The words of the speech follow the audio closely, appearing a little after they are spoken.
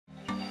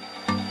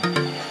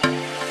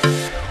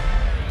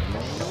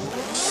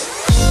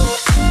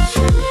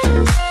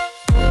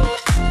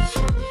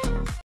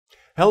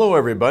Hello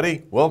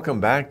everybody, welcome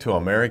back to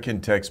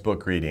American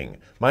Textbook Reading.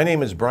 My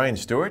name is Brian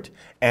Stuart,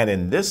 and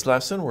in this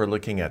lesson we're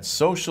looking at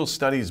Social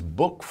Studies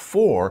Book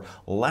 4,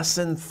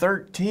 Lesson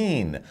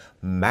 13,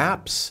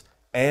 Maps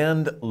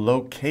and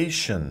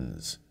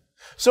Locations.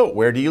 So,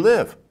 where do you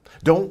live?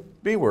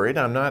 Don't be worried,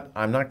 I'm not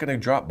going to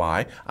drop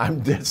by.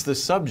 That's the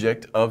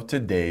subject of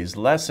today's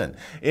lesson.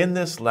 In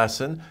this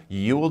lesson,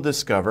 you will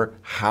discover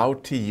how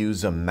to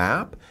use a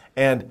map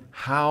and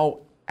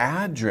how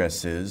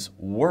addresses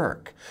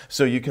work.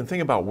 So you can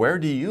think about where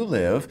do you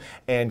live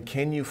and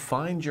can you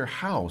find your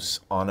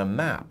house on a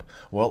map?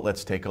 Well,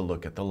 let's take a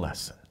look at the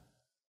lesson.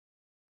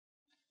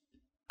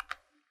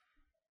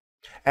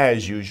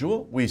 As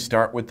usual, we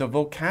start with the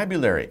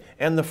vocabulary,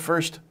 and the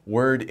first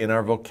word in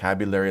our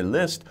vocabulary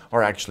list,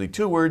 or actually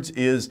two words,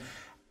 is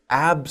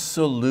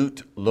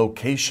absolute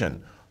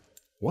location.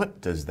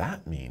 What does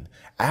that mean?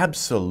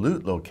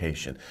 Absolute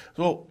location.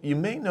 Well, you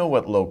may know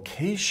what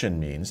location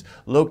means.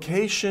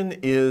 Location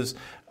is,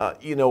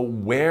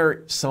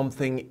 where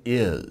something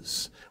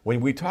is.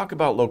 When we talk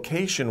about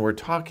location, we're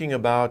talking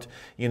about,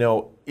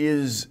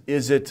 is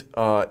it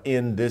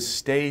in this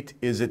state?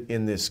 Is it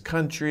in this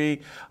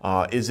country?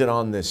 Is it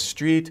on this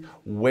street?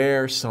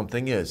 Where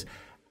something is.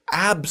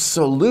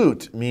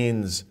 Absolute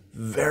means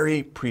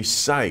very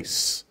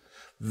precise,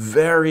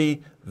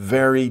 very,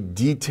 very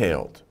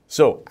detailed.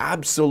 So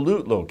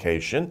absolute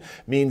location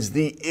means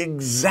the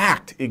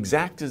exact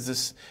is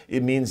this,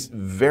 it means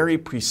very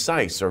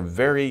precise or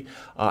very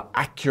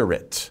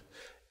accurate,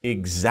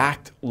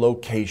 exact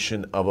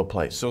location of a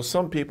place. So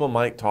some people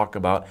might talk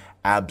about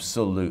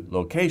absolute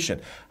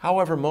location.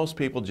 However, most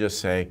people just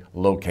say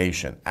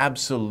location.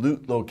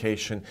 Absolute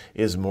location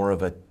is more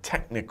of a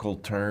technical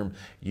term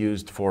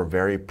used for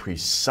very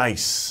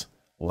precise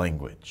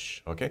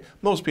language, okay?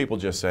 Most people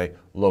just say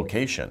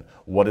location.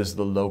 What is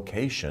the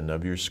location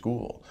of your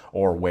school?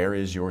 Or where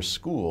is your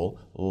school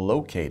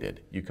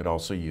located? You could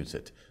also use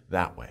it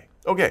that way.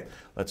 Okay,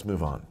 let's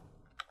move on.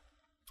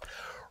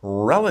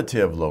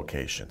 Relative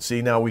location.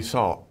 See, now we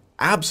saw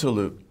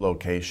absolute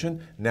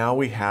location. Now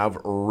we have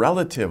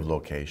relative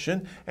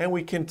location, and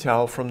we can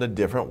tell from the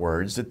different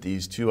words that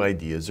these two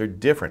ideas are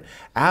different.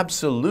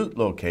 Absolute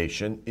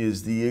location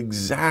is the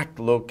exact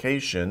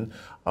location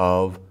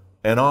of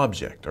an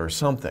object or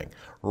something.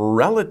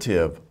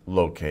 Relative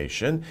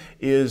location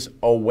is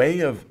a way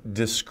of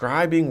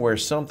describing where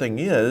something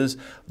is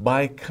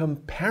by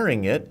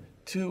comparing it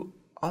to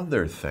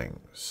other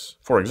things.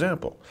 For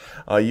example,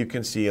 you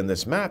can see in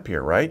this map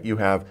here, right? You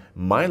have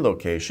my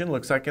location,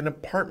 looks like an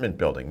apartment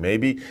building.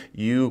 Maybe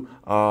you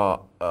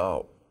are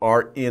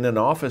in an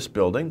office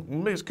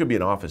building. This could be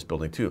an office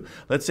building too.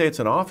 Let's say it's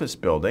an office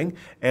building,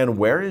 and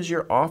where is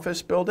your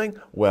office building?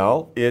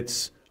 Well,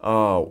 it's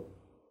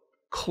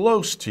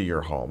close to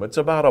your home. It's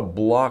about a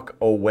block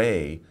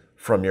away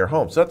from your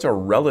home. So that's a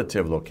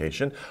relative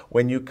location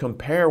when you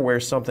compare where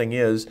something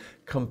is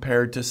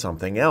compared to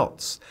something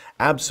else.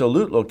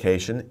 Absolute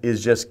location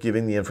is just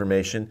giving the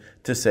information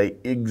to say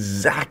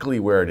exactly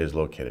where it is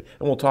located.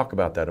 And we'll talk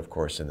about that, of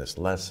course, in this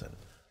lesson.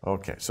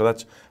 Okay, so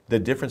that's the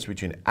difference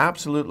between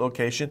absolute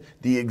location,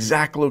 the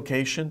exact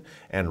location,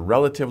 and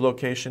relative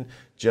location,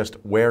 just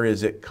where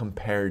is it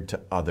compared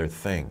to other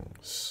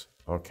things.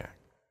 Okay.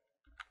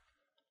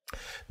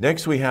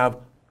 Next we have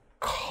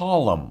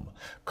column.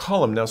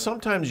 Column. Now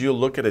sometimes you'll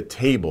look at a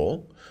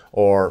table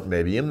or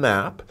maybe a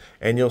map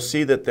and you'll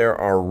see that there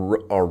are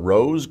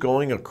rows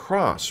going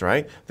across,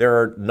 right? There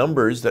are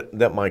numbers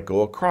that might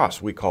go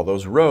across. We call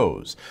those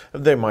rows.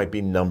 There might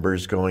be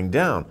numbers going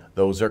down.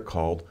 Those are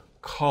called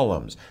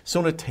columns.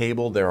 So in a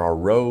table there are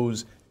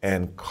rows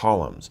and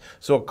columns.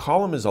 So a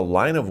column is a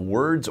line of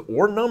words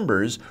or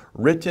numbers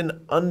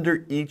written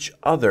under each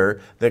other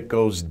that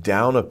goes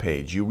down a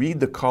page. You read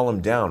the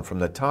column down from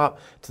the top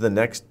to the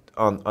next,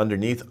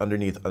 underneath.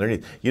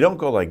 You don't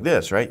go like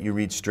this, right? You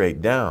read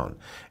straight down.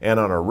 And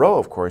on a row,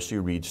 of course,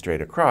 you read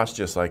straight across,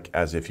 just like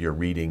as if you're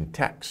reading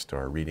text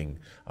or reading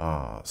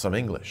some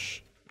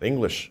English.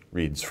 English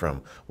reads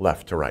from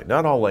left to right.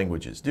 Not all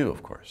languages do,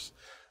 of course.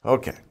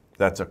 Okay,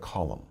 that's a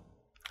column.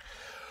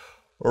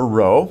 A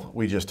row,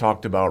 we just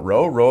talked about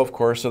row. Row, of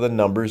course, are the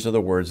numbers of the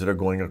words that are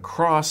going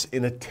across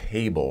in a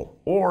table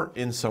or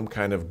in some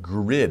kind of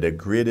grid. A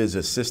grid is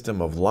a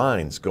system of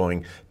lines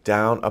going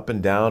down, up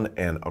and down,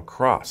 and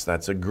across.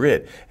 That's a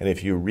grid. And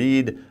if you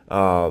read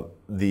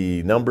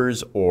the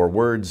numbers or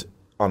words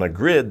on a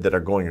grid that are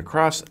going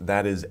across,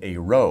 that is a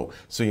row.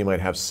 So you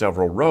might have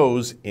several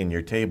rows in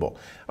your table.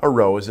 A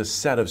row is a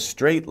set of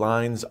straight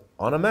lines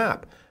on a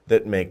map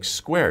that makes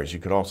squares. You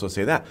could also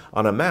say that.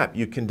 On a map,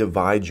 you can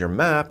divide your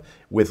map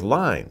with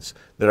lines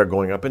that are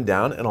going up and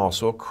down and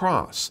also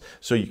across.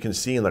 So you can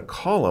see in the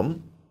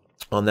column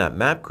on that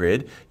map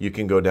grid, you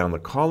can go down the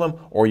column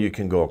or you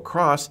can go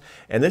across.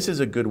 And this is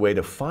a good way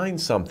to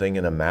find something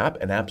in a map,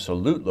 an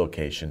absolute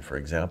location, for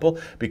example,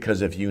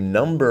 because if you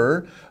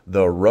number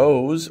the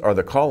rows or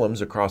the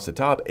columns across the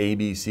top, A,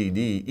 B, C,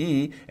 D,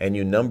 E, and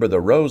you number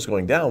the rows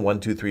going down, 1,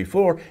 2, 3,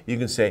 4, you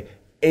can say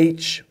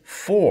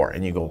H4,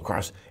 and you go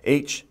across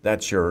H,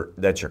 that's your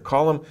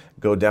column,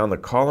 go down the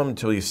column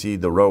until you see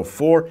the row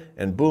 4,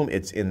 and boom,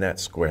 it's in that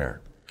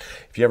square.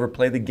 If you ever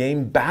play the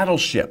game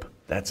Battleship,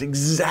 that's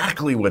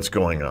exactly what's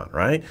going on,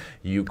 right?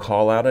 You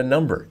call out a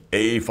number,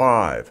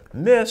 A5,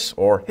 miss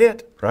or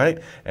hit, right?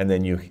 And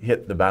then you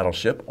hit the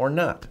battleship or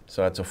not.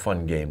 So that's a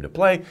fun game to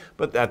play,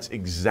 but that's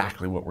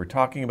exactly what we're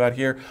talking about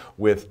here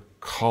with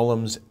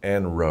columns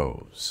and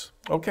rows.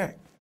 Okay.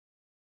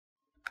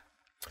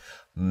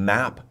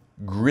 Map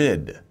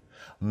grid.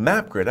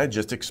 Map grid, I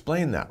just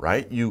explained that,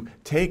 right? You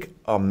take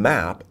a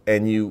map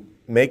and you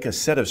make a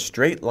set of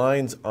straight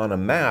lines on a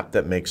map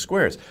that make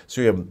squares.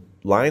 So you have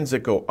lines that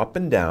go up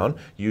and down,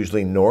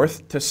 usually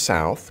north to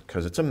south,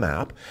 because it's a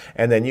map,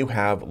 and then you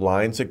have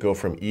lines that go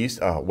from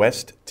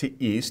west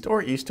to east,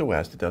 or east to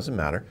west, it doesn't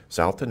matter,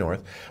 south to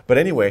north. But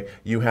anyway,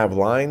 you have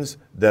lines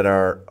that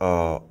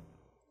are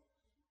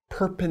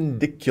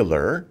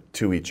perpendicular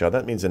to each other.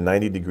 That means a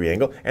 90-degree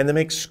angle, and they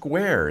make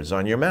squares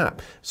on your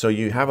map. So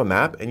you have a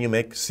map, and you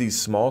make these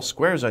small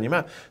squares on your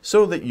map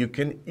so that you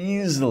can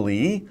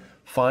easily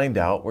find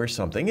out where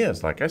something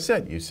is. Like I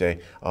said, you say,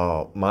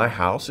 my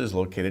house is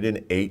located in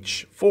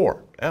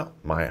H4. Yeah,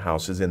 my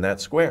house is in that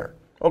square.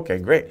 Okay,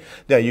 great.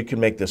 Now you can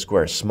make the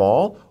square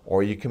small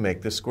or you can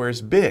make the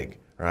squares big,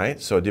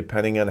 right? So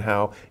depending on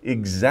how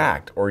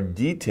exact or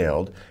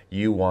detailed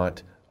you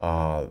want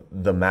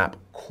the map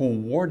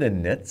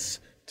coordinates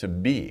to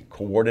be.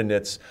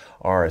 Coordinates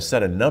are a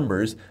set of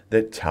numbers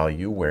that tell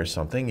you where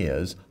something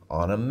is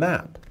on a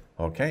map.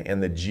 Okay,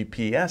 and the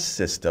GPS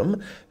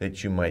system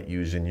that you might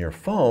use in your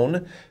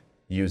phone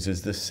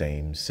uses the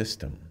same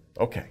system.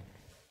 Okay.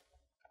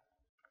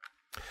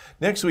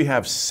 Next we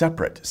have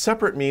separate.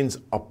 Separate means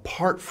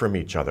apart from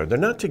each other. They're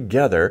not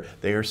together,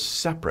 they are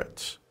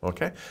separate.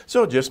 Okay,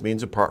 so it just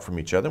means apart from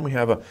each other. And we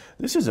have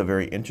this is a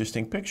very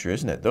interesting picture,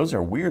 isn't it? Those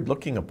are weird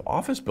looking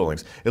office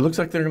buildings. It looks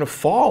like they're going to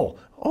fall.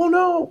 Oh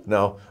no.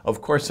 No,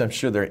 of course I'm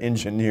sure they're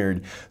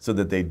engineered so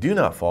that they do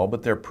not fall,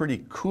 but they're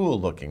pretty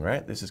cool looking,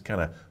 right? This is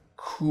kind of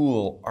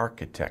cool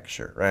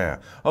architecture. Right?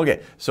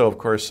 Okay, so of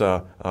course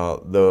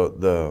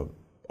the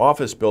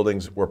office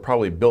buildings were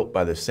probably built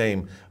by the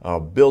same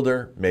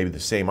builder, maybe the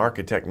same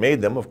architect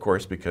made them, of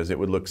course, because it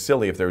would look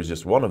silly if there was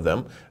just one of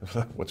them.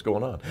 What's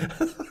going on?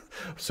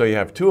 So you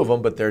have two of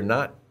them, but they're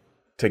not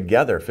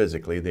together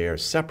physically, they are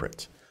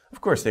separate.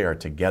 Of course, they are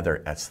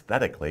together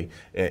aesthetically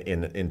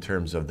in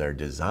terms of their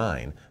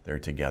design. They're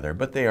together,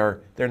 but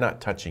they're not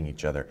touching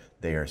each other.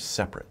 They are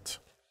separate.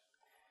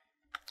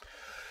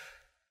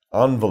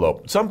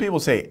 Envelope. Some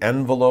people say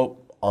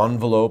envelope,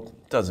 envelope.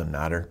 Doesn't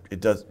matter. It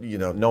does. You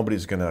know,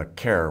 nobody's going to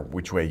care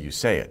which way you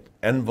say it.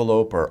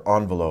 Envelope or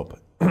envelope.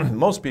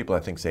 Most people, I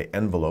think, say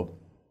envelope.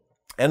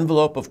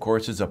 Envelope, of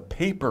course, is a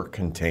paper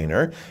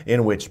container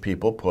in which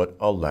people put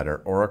a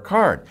letter or a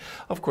card.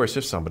 Of course,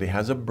 if somebody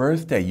has a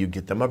birthday, you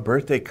get them a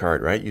birthday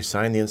card, right? You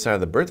sign the inside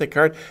of the birthday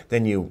card,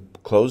 then you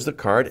close the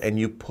card and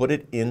you put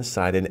it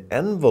inside an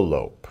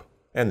envelope.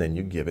 And then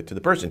you give it to the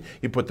person.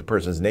 You put the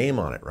person's name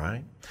on it,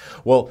 right?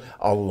 Well,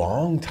 a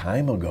long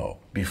time ago,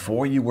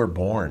 before you were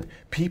born,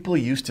 people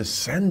used to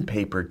send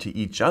paper to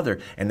each other,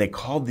 and they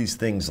called these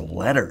things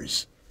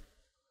letters.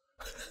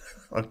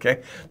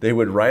 Okay? They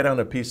would write on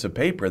a piece of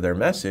paper their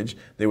message,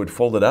 they would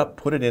fold it up,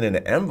 put it in an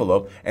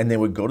envelope, and they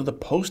would go to the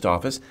post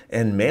office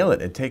and mail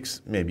it. It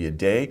takes maybe a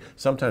day,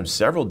 sometimes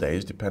several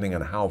days, depending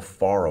on how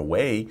far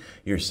away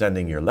you're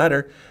sending your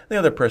letter. The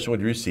other person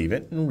would receive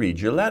it and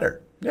read your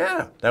letter.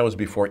 Yeah, that was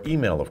before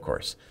email, of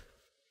course.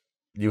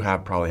 You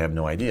probably have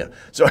no idea.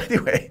 So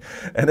anyway,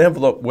 an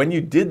envelope, when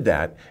you did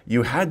that,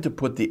 you had to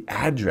put the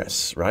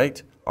address,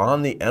 right,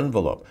 on the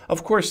envelope.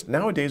 Of course,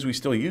 nowadays we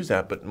still use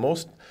that, but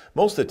most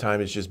of the time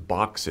it's just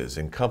boxes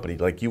and company.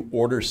 Like you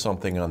order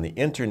something on the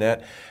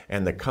internet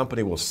and the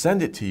company will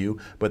send it to you,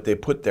 but they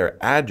put their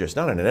address,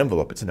 not in an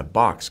envelope, it's in a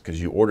box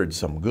because you ordered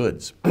some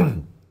goods.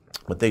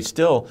 But they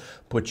still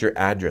put your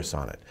address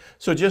on it.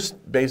 So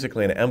just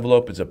basically an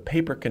envelope is a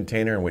paper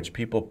container in which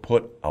people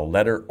put a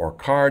letter or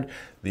card.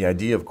 The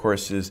idea, of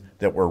course, is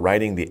that we're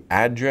writing the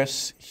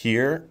address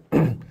here.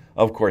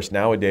 Of course,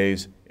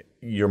 nowadays,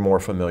 you're more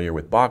familiar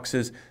with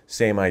boxes.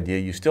 Same idea.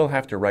 You still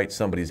have to write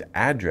somebody's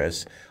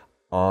address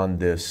on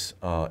this,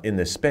 in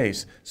this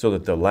space so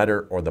that the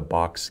letter or the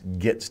box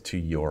gets to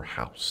your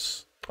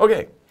house.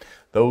 Okay,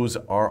 those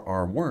are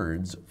our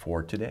words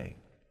for today.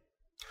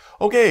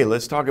 Okay,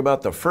 let's talk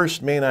about the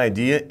first main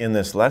idea in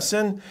this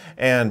lesson.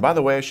 And by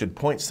the way, I should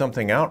point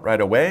something out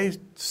right away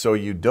so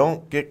you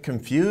don't get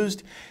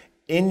confused.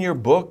 In your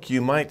book,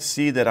 you might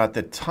see that at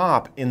the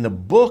top, in the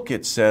book,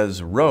 it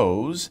says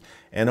rows,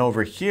 and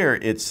over here,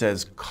 it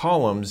says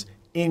columns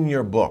in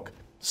your book.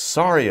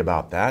 Sorry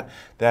about that.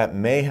 That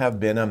may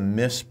have been a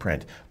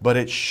misprint, but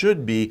it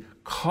should be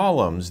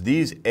columns.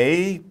 These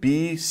A,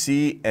 B,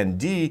 C, and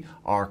D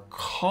are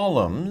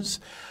columns.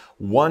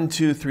 1,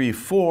 2, 3,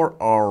 4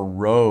 are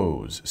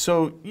rows.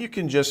 So you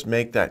can just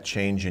make that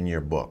change in your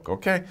book,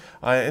 okay?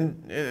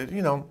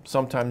 You know,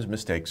 sometimes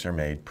mistakes are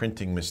made.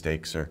 Printing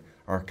mistakes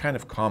are are kind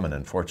of common,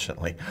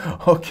 unfortunately.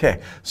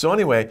 Okay, so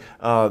anyway,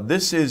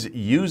 this is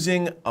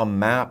using a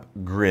map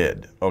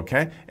grid,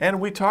 okay? And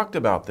we talked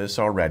about this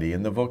already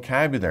in the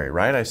vocabulary,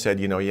 right? I said,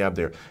 you know, you have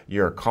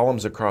your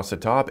columns across the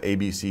top, A,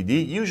 B, C, D.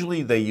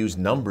 Usually they use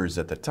numbers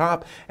at the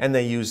top, and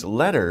they use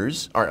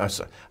letters, or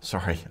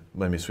sorry,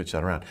 let me switch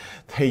that around.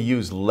 They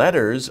use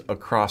letters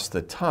across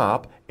the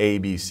top, A,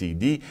 B, C,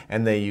 D,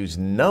 and they use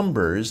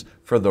numbers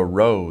for the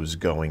rows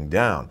going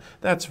down.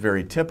 That's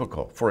very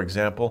typical. For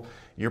example,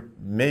 you're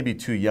maybe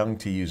too young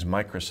to use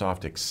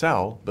Microsoft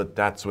Excel, but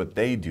that's what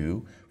they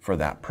do for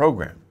that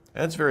program.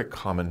 And it's a very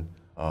common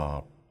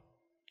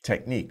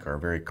technique or a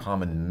very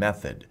common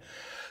method.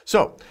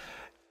 So,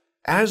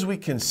 as we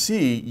can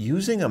see,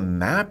 using a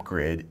map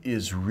grid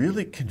is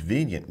really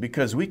convenient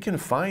because we can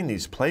find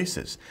these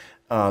places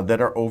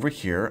that are over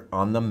here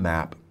on the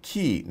map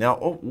key.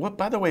 Now,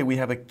 by the way, we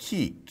have a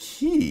key.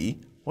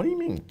 Key? What do you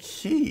mean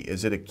key?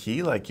 Is it a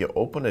key like you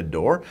open a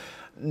door?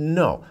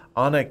 No.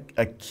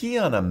 A key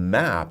on a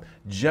map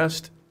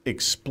just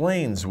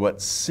explains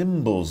what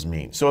symbols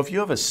mean. So if you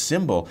have a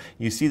symbol,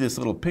 you see this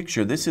little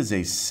picture, this is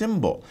a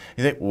symbol.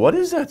 You think, what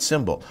is that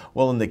symbol?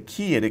 Well, in the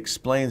key, it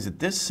explains that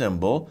this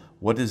symbol,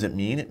 what does it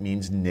mean? It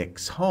means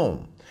Nick's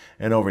home.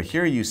 And over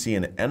here you see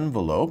an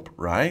envelope,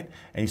 right?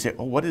 And you say,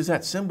 oh, what is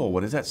that symbol?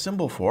 What is that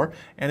symbol for?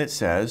 And it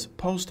says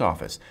post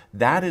office.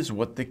 That is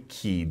what the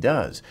key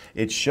does.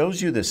 It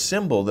shows you the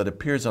symbol that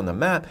appears on the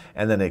map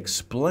and then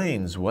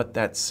explains what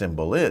that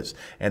symbol is.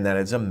 And that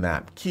is a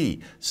map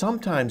key.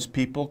 Sometimes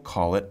people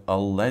call it a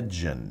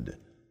legend.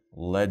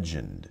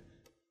 Legend.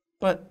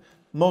 But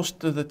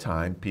most of the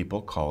time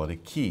people call it a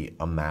key,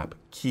 a map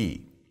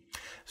key.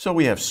 So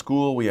we have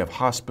school, we have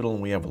hospital,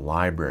 and we have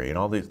library, and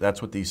all these,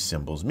 that's what these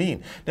symbols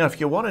mean. Now,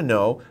 if you want to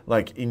know,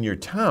 like in your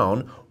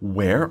town,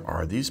 where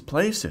are these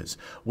places?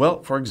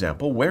 Well, for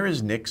example, where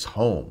is Nick's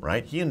home,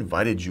 right? He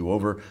invited you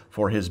over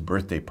for his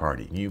birthday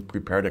party. You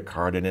prepared a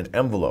card in an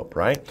envelope,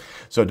 right?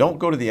 So don't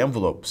go to the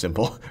envelope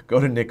symbol, go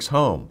to Nick's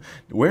home.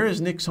 Where is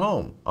Nick's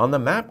home? On the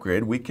map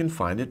grid, we can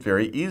find it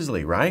very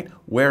easily, right?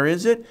 Where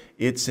is it?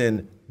 It's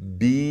in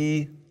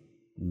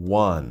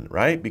B1,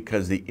 right?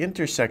 Because the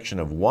intersection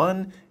of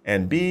 1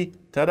 and B,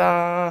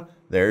 ta-da,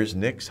 there's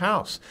Nick's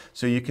house.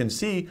 So you can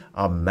see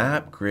a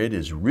map grid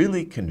is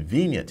really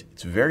convenient.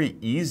 It's very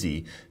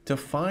easy to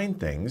find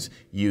things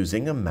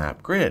using a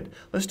map grid.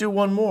 Let's do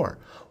one more.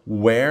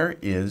 Where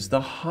is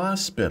the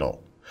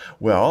hospital?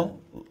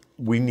 Well,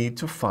 we need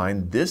to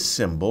find this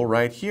symbol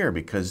right here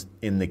because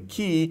in the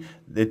key,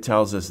 it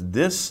tells us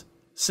this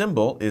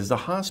symbol is the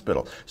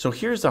hospital. So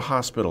here's the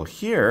hospital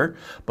here,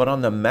 but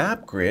on the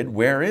map grid,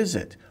 where is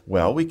it?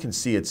 Well, we can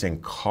see it's in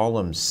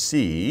column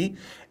C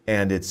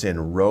and it's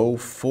in row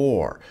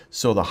 4.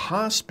 So the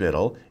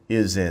hospital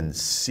is in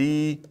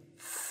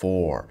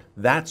C4.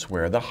 That's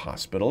where the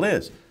hospital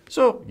is.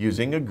 So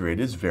using a grid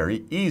is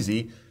very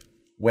easy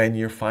when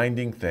you're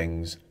finding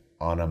things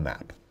on a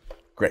map.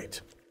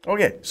 Great.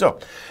 Okay, so,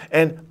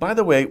 and by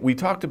the way, we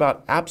talked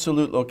about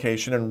absolute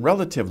location and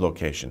relative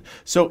location.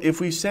 So if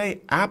we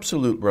say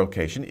absolute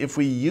location, if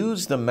we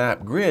use the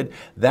map grid,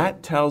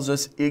 that tells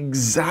us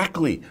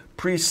exactly,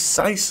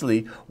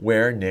 precisely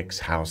where Nick's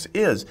house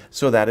is.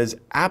 So that is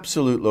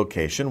absolute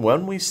location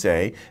when we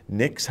say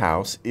Nick's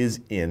house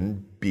is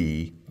in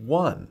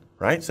B1.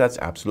 Right? So that's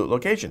absolute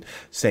location.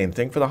 Same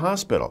thing for the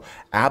hospital.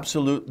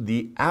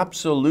 The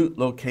absolute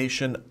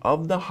location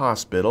of the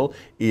hospital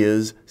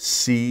is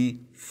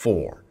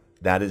C4.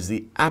 That is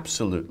the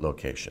absolute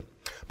location.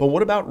 But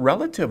what about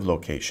relative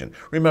location?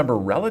 Remember,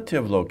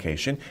 relative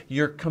location,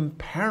 you're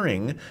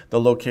comparing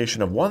the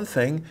location of one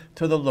thing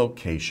to the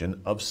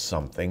location of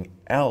something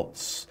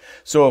else.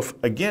 So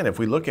if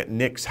we look at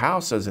Nick's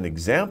house as an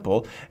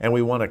example and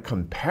we want to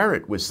compare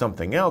it with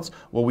something else,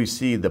 well, we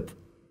see the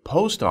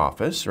post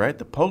office, right?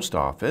 The post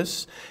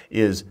office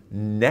is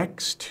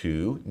next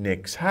to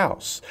Nick's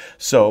house.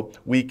 So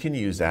we can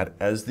use that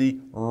as the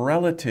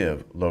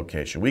relative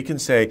location. We can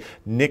say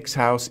Nick's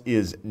house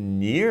is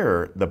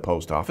near the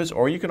post office,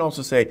 or you can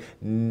also say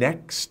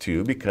next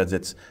to because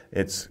it's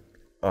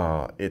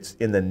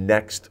in the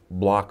next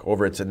block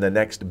over, it's in the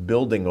next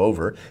building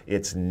over,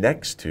 it's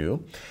next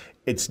to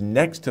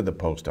the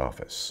post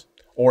office.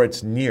 Or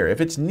it's near. If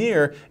it's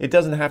near, it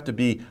doesn't have to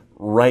be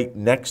right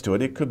next to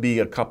it. It could be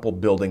a couple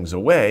buildings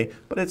away,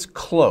 but it's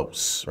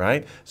close,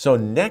 right? So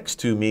next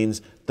to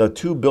means the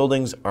two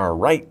buildings are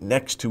right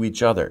next to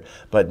each other.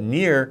 But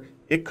near,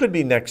 it could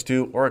be next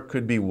to, or it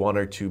could be one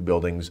or two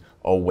buildings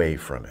away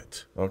from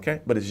it, okay?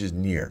 But it's just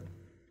near.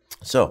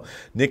 So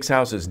Nick's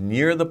house is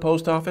near the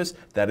post office.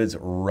 That is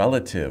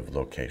relative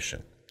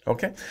location,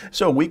 okay?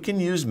 So we can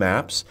use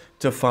maps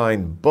to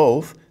find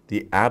both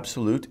the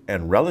absolute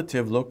and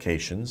relative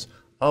locations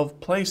of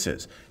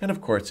places. And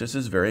of course, this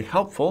is very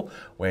helpful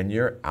when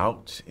you're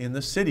out in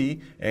the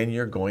city and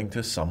you're going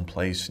to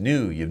someplace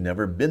new. You've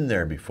never been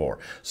there before.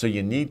 So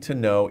you need to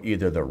know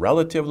either the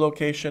relative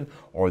location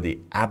or the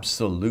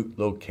absolute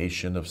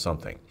location of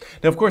something.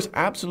 Now, of course,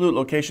 absolute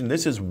location,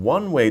 this is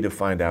one way to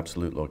find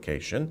absolute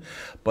location,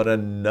 but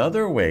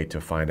another way to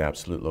find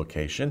absolute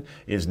location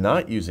is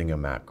not using a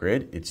map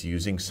grid, it's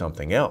using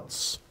something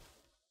else.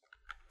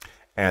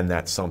 And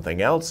that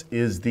something else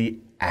is the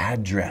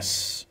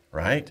address.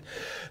 Right?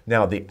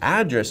 Now, the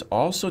address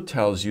also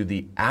tells you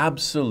the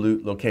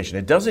absolute location.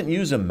 It doesn't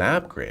use a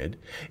map grid.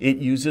 It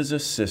uses a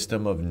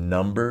system of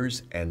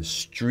numbers and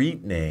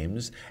street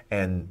names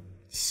and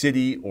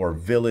city or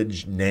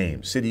village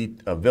names,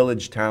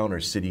 village, town, or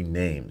city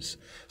names.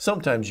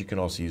 Sometimes you can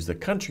also use the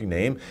country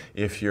name.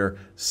 If you're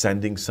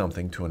sending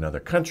something to another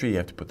country, you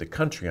have to put the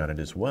country on it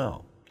as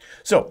well.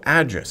 So,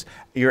 address.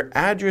 Your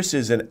address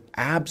is an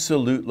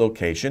absolute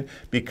location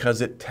because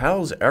it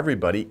tells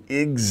everybody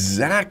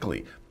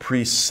exactly,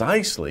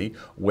 precisely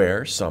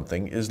where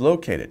something is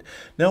located.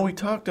 Now, we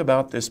talked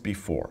about this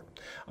before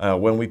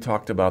when we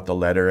talked about the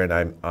letter,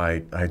 and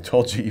I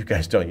told you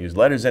guys don't use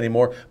letters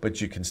anymore,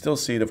 but you can still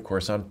see it, of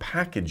course, on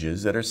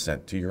packages that are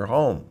sent to your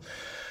home.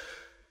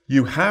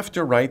 You have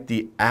to write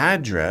the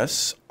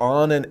address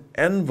on an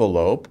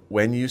envelope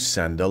when you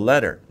send a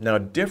letter. Now,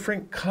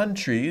 different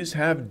countries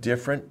have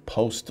different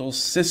postal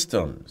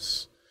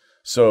systems.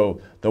 So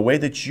the way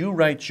that you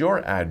write your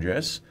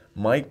address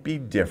might be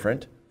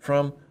different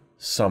from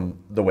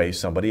the way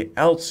somebody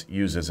else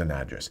uses an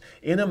address.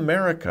 In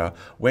America,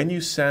 when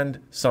you send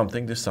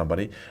something to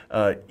somebody,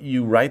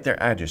 you write their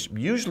address.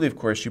 Usually, of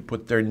course, you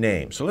put their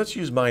name. So let's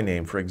use my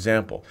name, for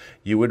example.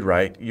 You would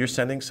write, you're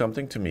sending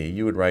something to me,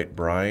 you would write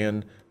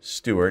Brian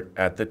Stuart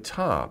at the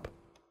top.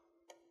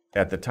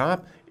 At the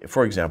top,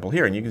 for example,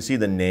 here, and you can see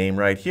the name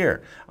right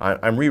here.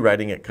 I'm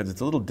rewriting it because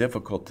it's a little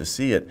difficult to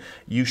see it.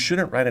 You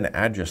shouldn't write an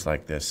address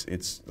like this.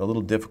 It's a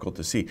little difficult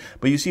to see.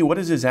 But you see, what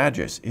is his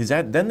address?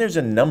 Then there's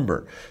a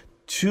number,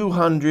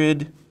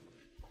 200.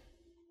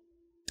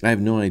 I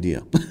have no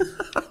idea.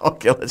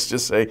 Okay, let's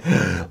just say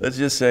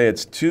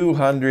it's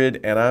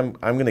 200, and I'm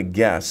going to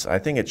guess. I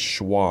think it's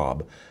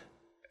Schwab.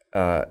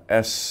 I'll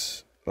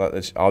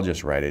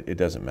just write it. It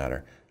doesn't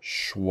matter.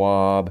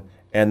 Schwab,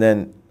 and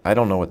then I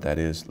don't know what that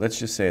is. Let's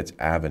just say it's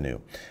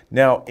Avenue.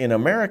 Now, in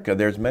America,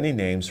 there's many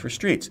names for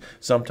streets.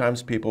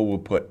 Sometimes people will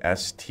put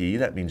ST,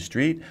 that means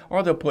street,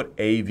 or they'll put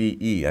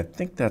AVE. I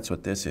think that's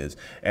what this is.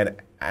 And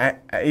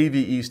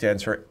AVE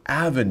stands for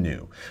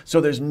avenue. So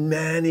there's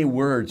many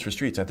words for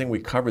streets. I think we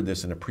covered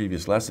this in a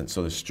previous lesson.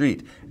 So the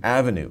street,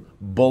 avenue,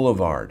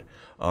 boulevard.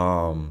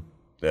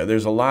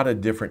 There's a lot of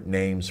different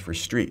names for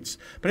streets.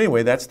 But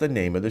anyway, that's the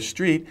name of the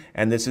street,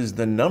 and this is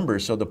the number.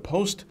 So the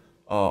post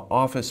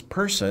office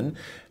person,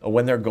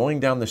 when they're going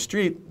down the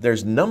street,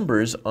 there's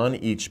numbers on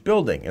each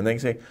building. And they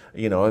say,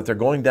 if they're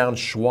going down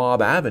Schwab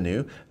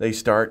Avenue, they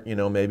start,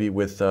 maybe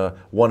with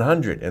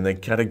 100, and they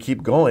kind of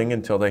keep going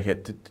until they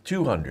hit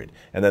 200,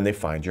 and then they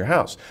find your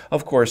house.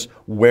 Of course,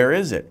 where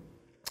is it?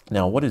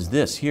 Now, what is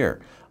this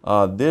here?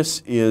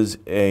 This is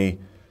the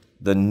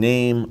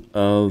name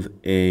of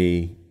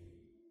a...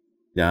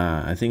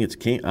 I think it's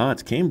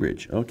it's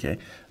Cambridge. Okay,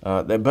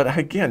 but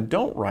again,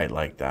 don't write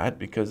like that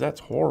because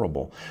that's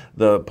horrible.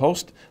 The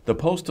postal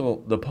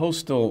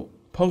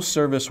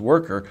service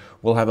worker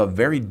will have a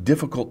very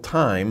difficult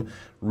time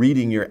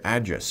reading your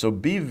address. So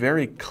be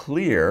very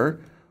clear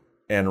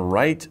and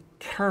write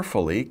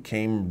carefully.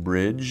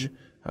 Cambridge.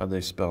 How do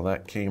they spell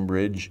that?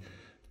 Cambridge.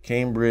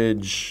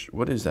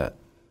 What is that?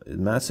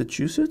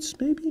 Massachusetts,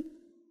 maybe?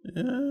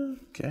 Yeah.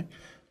 Okay.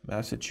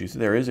 Massachusetts.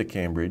 There is a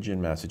Cambridge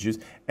in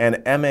Massachusetts.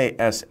 And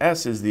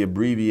MASS is the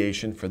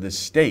abbreviation for the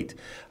state.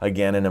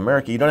 Again, in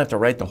America, you don't have to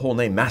write the whole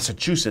name.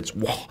 Massachusetts,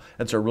 whoa,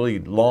 that's a really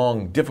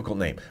long, difficult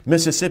name.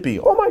 Mississippi,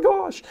 oh my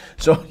gosh.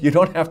 So you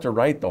don't have to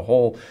write the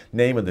whole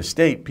name of the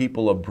state.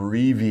 People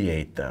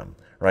abbreviate them,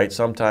 right?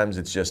 Sometimes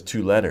it's just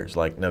two letters,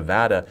 like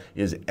Nevada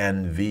is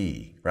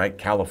NV, right?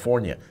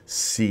 California,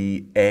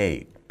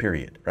 CA.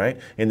 Period, right?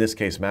 In this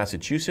case,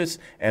 Massachusetts,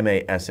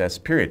 MASS,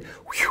 period.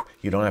 Whew,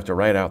 you don't have to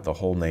write out the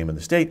whole name of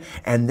the state.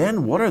 And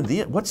then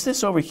what's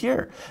this over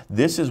here?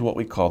 This is what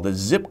we call the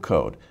zip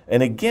code.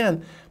 And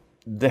again,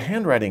 the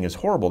handwriting is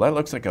horrible. That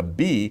looks like a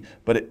B,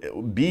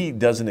 but B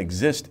doesn't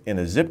exist in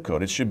a zip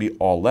code. It should be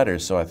all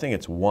letters. So I think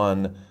it's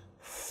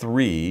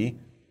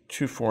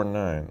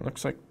 13249.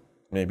 Looks like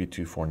maybe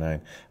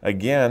 249.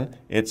 Again,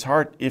 it's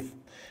hard. If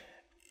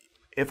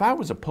I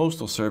was a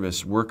postal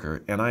service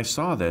worker and I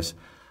saw this,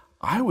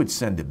 I would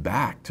send it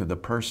back to the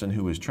person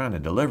who was trying to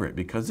deliver it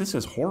because this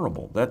is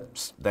horrible.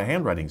 The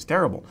handwriting's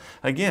terrible.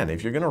 Again,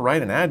 if you're going to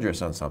write an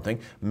address on something,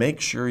 make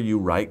sure you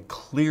write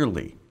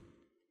clearly.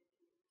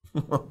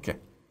 Okay.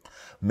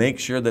 Make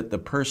sure that the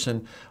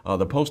person,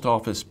 the post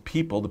office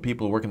people, the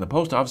people who work in the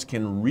post office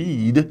can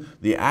read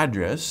the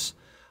address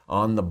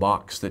on the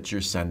box that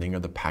you're sending or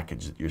the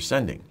package that you're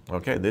sending.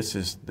 Okay, this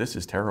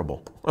is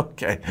terrible.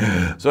 Okay,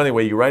 so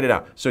anyway, you write it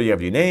out. So you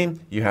have your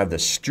name, you have the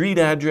street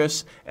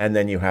address, and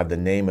then you have the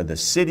name of the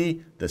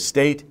city, the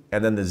state,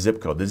 and then the zip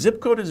code. The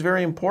zip code is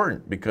very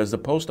important because the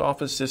post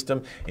office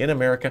system in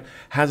America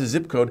has a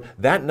zip code.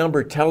 That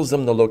number tells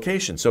them the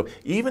location. So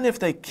even if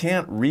they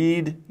can't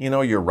read,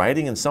 your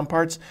writing in some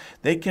parts,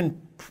 they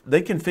can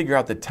figure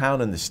out the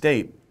town and the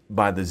state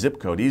by the zip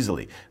code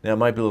easily. Now, it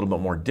might be a little bit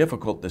more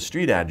difficult. The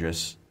street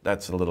address,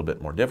 that's a little bit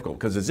more difficult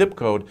because the zip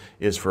code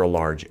is for a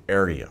large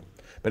area.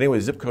 But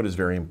anyway, zip code is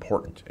very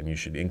important, and you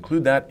should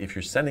include that if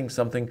you're sending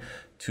something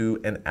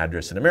to an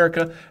address in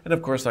America. And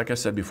of course, like I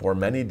said before,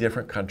 many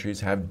different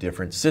countries have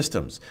different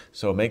systems.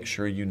 So make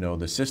sure you know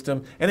the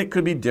system, and it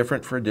could be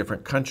different for a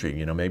different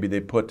country. Maybe they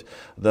put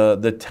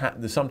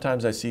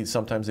sometimes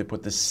they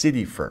put the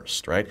city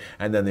first, right?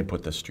 And then they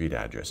put the street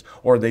address.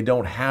 Or they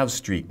don't have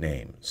street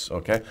names,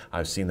 okay?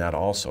 I've seen that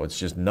also. It's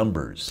just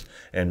numbers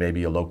and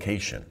maybe a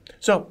location.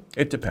 So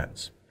it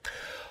depends.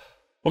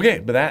 Okay,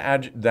 but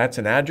that's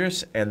an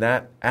address, and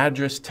that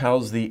address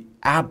tells the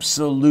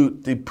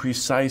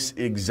precise,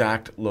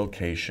 exact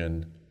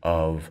location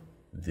of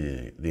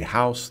the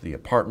house, the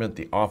apartment,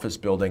 the office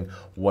building,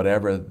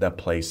 whatever the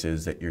place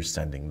is that you're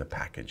sending the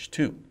package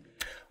to.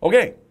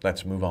 Okay,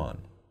 let's move on.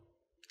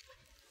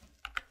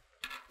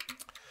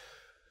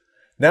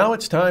 Now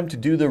it's time to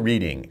do the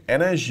reading,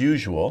 and as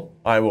usual,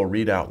 I will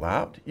read out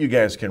loud. You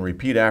guys can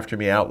repeat after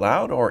me out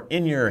loud or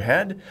in your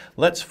head.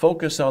 Let's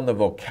focus on the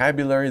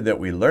vocabulary that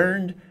we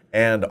learned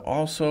and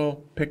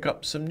also pick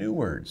up some new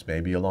words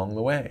maybe along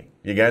the way.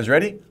 You guys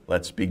ready?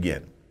 Let's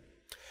begin.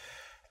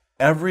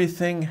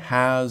 Everything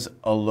has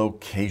a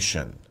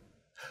location.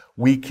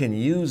 We can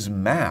use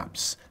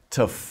maps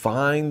to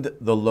find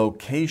the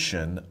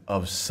location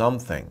of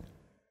something.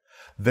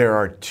 There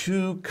are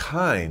two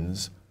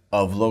kinds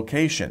of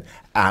location: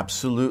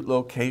 absolute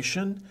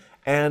location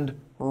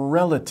and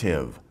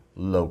relative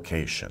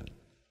location.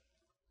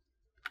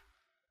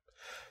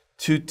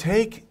 To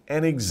take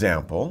an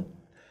example,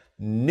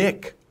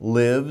 Nick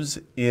lives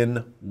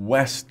in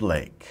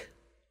Westlake.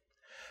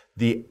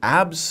 The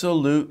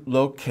absolute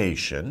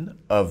location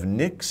of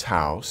Nick's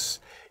house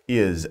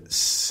is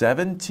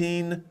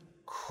 17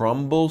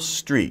 Crumble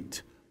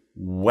Street,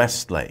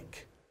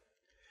 Westlake.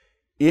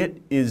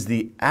 It is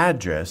the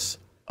address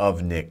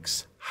of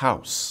Nick's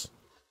house.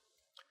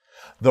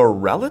 The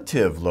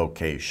relative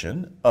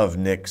location of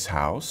Nick's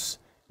house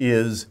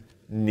is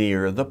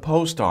near the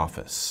post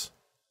office.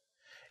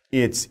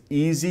 It's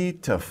easy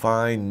to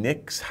find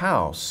Nick's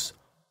house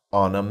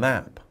on a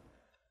map.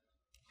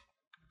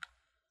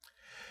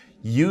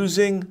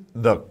 Using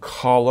the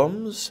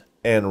columns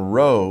and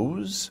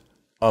rows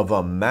of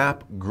a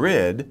map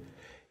grid,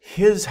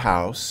 his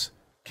house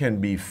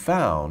can be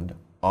found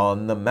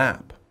on the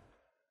map.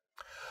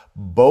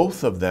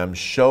 Both of them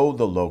show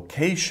the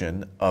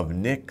location of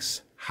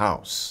Nick's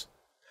house.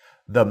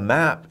 The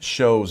map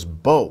shows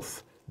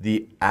both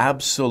the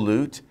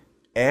absolute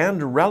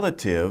and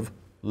relative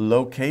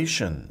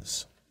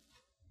locations.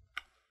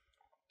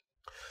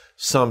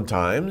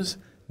 Sometimes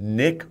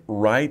Nick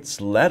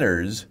writes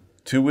letters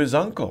to his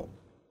uncle.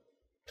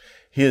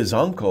 His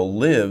uncle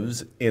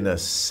lives in a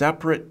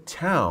separate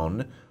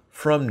town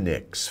from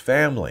Nick's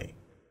family.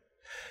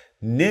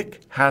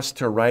 Nick has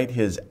to write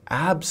his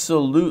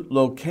absolute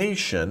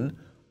location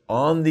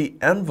on the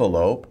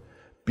envelope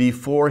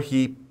before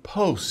he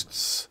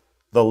posts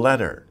the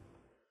letter.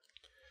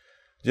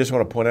 Just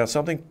want to point out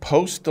something.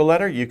 Post the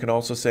letter. You can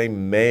also say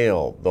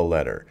mail the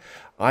letter.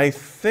 I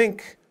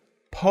think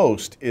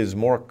post is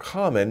more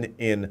common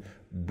in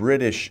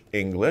British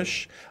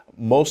English.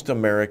 Most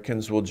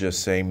Americans will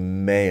just say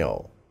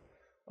mail.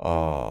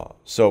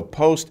 So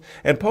post,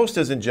 and post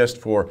isn't just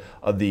for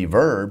the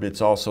verb, it's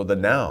also the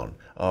noun.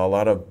 A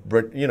lot of,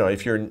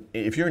 if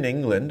you're in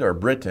England or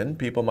Britain,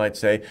 people might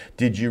say,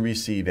 did you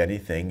receive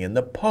anything in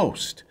the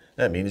post?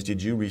 That means,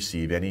 did you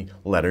receive any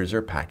letters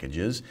or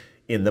packages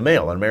in the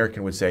mail? An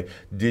American would say,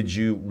 did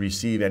you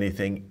receive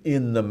anything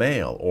in the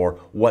mail? Or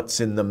what's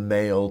in the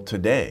mail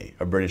today?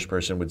 A British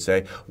person would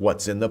say,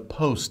 what's in the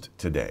post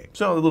today?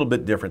 So a little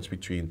bit difference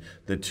between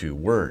the two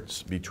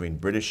words, between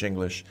British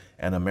English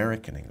and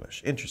American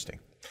English. Interesting.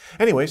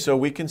 Anyway, so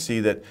we can see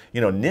that,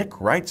 Nick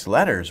writes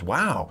letters.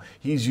 Wow,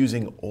 he's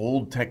using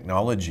old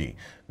technology.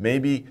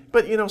 Maybe,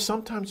 but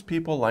sometimes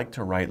people like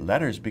to write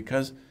letters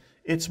because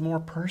it's more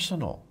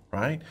personal.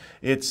 Right?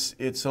 It's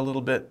a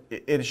little bit,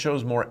 it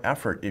shows more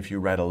effort if you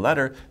write a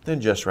letter than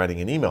just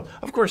writing an email.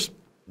 Of course,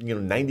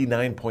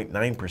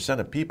 99.9%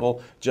 of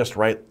people just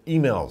write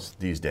emails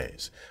these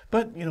days.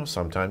 But,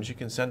 sometimes you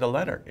can send a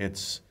letter.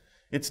 It's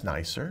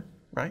nicer,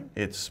 right?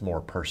 It's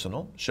more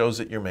personal, shows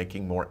that you're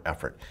making more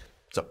effort.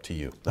 It's up to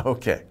you.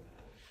 Okay.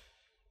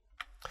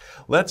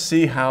 Let's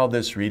see how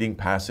this reading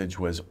passage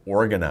was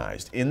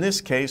organized. In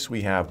this case,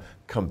 we have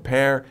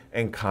compare,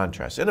 and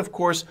contrast. And of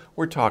course,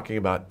 we're talking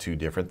about two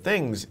different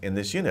things in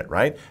this unit,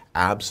 right?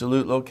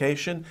 Absolute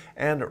location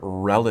and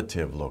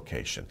relative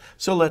location.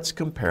 So let's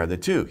compare the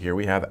two. Here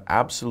we have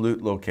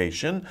absolute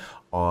location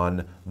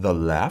on the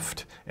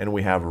left, and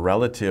we have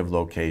relative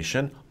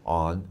location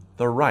on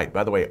the right.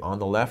 By the way, on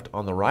the left,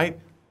 on the right,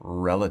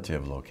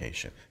 relative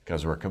location,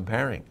 because we're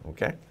comparing,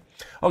 okay?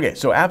 Okay,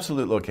 so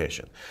absolute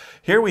location.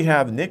 Here we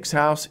have Nick's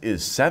house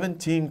is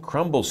 17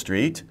 Crumble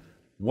Street.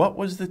 What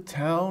was the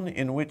town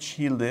in which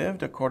he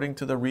lived according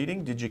to the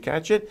reading? Did you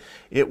catch it?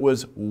 It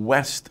was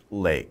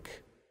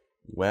Westlake.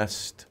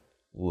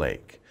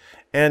 Westlake.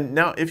 And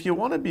now if you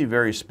want to be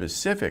very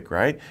specific,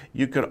 right,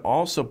 you could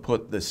also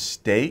put the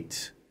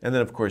state, and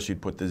then of course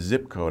you'd put the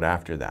zip code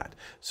after that.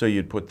 So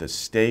you'd put the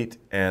state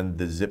and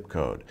the zip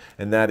code,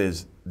 and that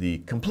is the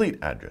complete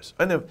address.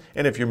 And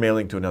if you're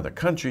mailing to another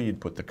country, you'd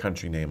put the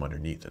country name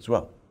underneath as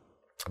well.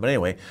 But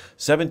anyway,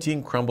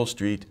 17 Crumble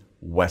Street,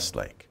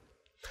 Westlake.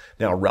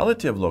 Now,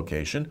 relative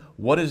location,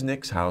 what is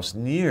Nick's house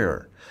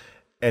near?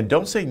 And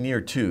don't say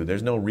near to.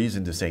 There's no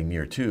reason to say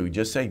near to.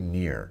 Just say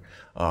near.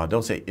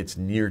 Don't say it's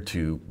near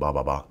to blah,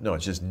 blah, blah. No,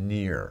 it's just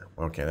near.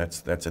 Okay,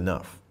 that's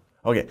enough.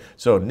 Okay,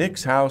 so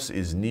Nick's house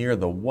is near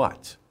the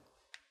what?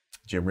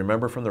 Do you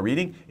remember from the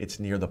reading? It's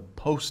near the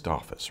post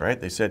office, right?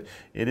 They said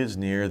it is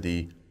near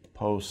the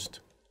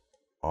post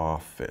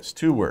office.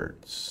 Two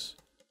words,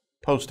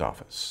 post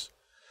office.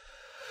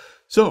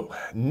 So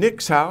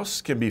Nick's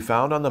house can be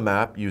found on the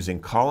map using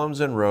columns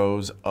and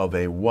rows of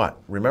a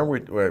what?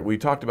 Remember, we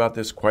talked about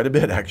this quite a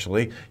bit,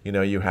 actually. You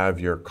know, you have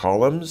your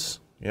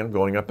columns,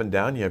 going up and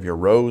down. You have your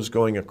rows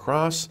going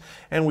across,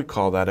 and we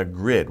call that a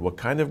grid. What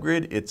kind of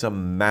grid? It's a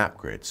map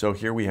grid. So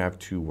here we have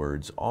two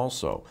words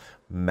also,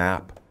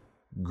 map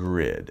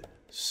grid.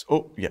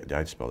 Oh, yeah,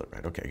 I spelled it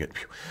right. Okay, good.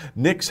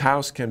 Nick's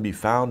house can be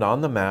found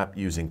on the map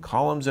using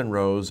columns and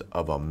rows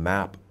of a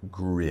map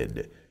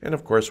grid. And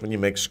of course, when you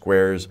make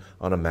squares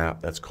on a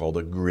map, that's called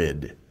a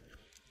grid.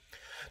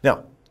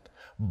 Now,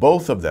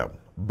 both of them,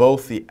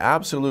 both the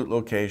absolute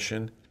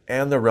location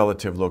and the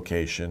relative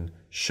location,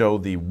 show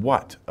the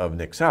what of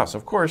Nick's house.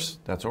 Of course,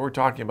 that's what we're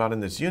talking about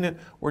in this unit.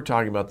 We're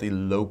talking about the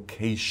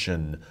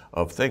location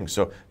of things.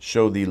 So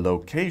show the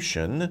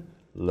location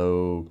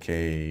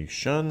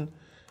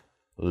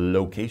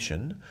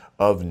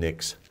of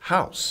Nick's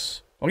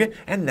house. Okay,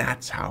 and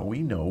that's how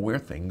we know where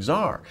things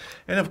are.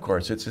 And of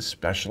course, it's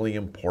especially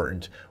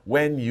important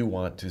when you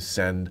want to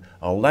send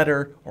a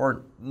letter,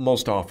 or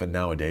most often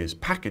nowadays,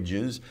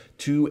 packages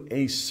to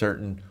a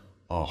certain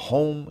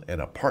home, an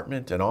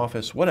apartment, an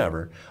office,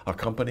 whatever, a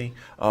company.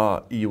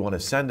 You want to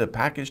send a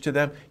package to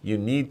them, you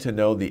need to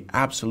know the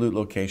absolute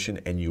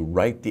location, and you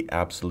write the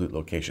absolute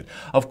location.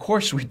 Of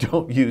course, we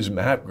don't use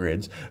map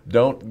grids.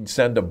 Don't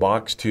send a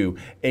box to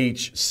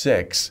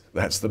H6,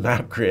 that's the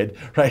map grid,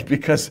 right?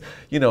 Because,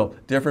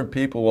 different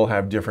people will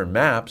have different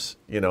maps,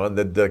 and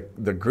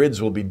the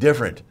grids will be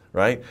different,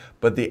 right?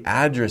 But the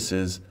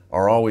addresses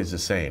are always the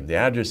same. The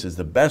address is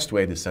the best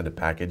way to send a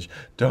package.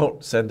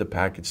 Don't send a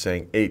package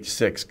saying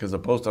H6, because the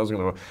post office is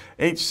going to go,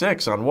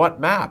 H6 on what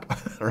map,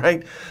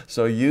 right?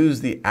 So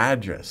use the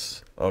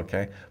address,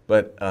 okay?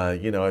 But,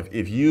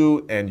 if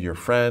you and your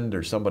friend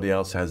or somebody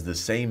else has the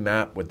same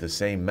map with the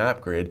same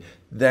map grid,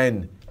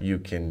 then you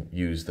can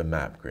use the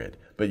map grid.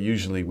 But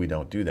usually we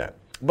don't do that.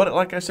 But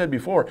like I said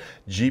before,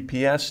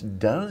 GPS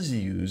does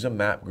use a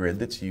map grid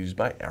that's used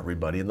by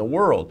everybody in the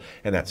world.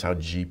 And that's how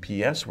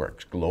GPS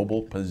works,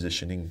 Global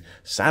Positioning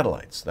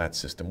Satellites. That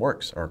system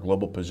works, our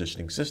Global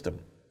Positioning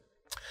System.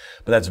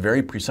 But that's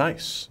very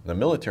precise. The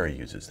military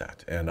uses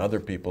that, and other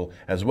people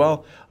as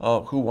well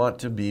who want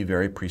to be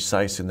very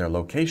precise in their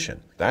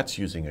location. That's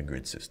using a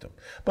grid system.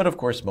 But of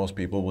course, most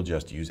people will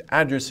just use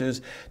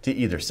addresses to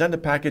either send a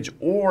package,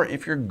 or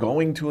if you're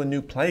going to a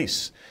new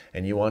place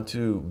and you want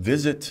to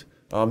visit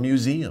a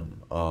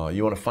museum,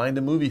 you want to find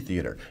a movie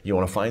theater, you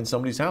want to find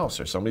somebody's house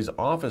or somebody's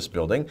office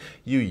building,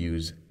 you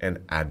use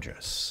an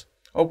address.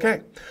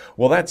 Okay,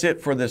 well that's it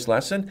for this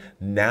lesson.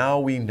 Now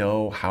we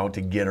know how to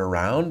get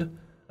around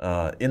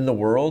in the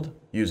world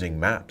using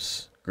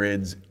maps,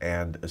 grids,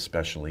 and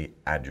especially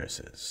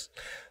addresses.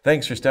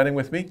 Thanks for studying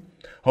with me.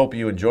 Hope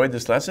you enjoyed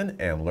this lesson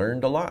and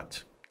learned a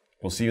lot.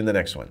 We'll see you in the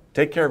next one.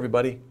 Take care,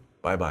 everybody.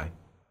 Bye-bye.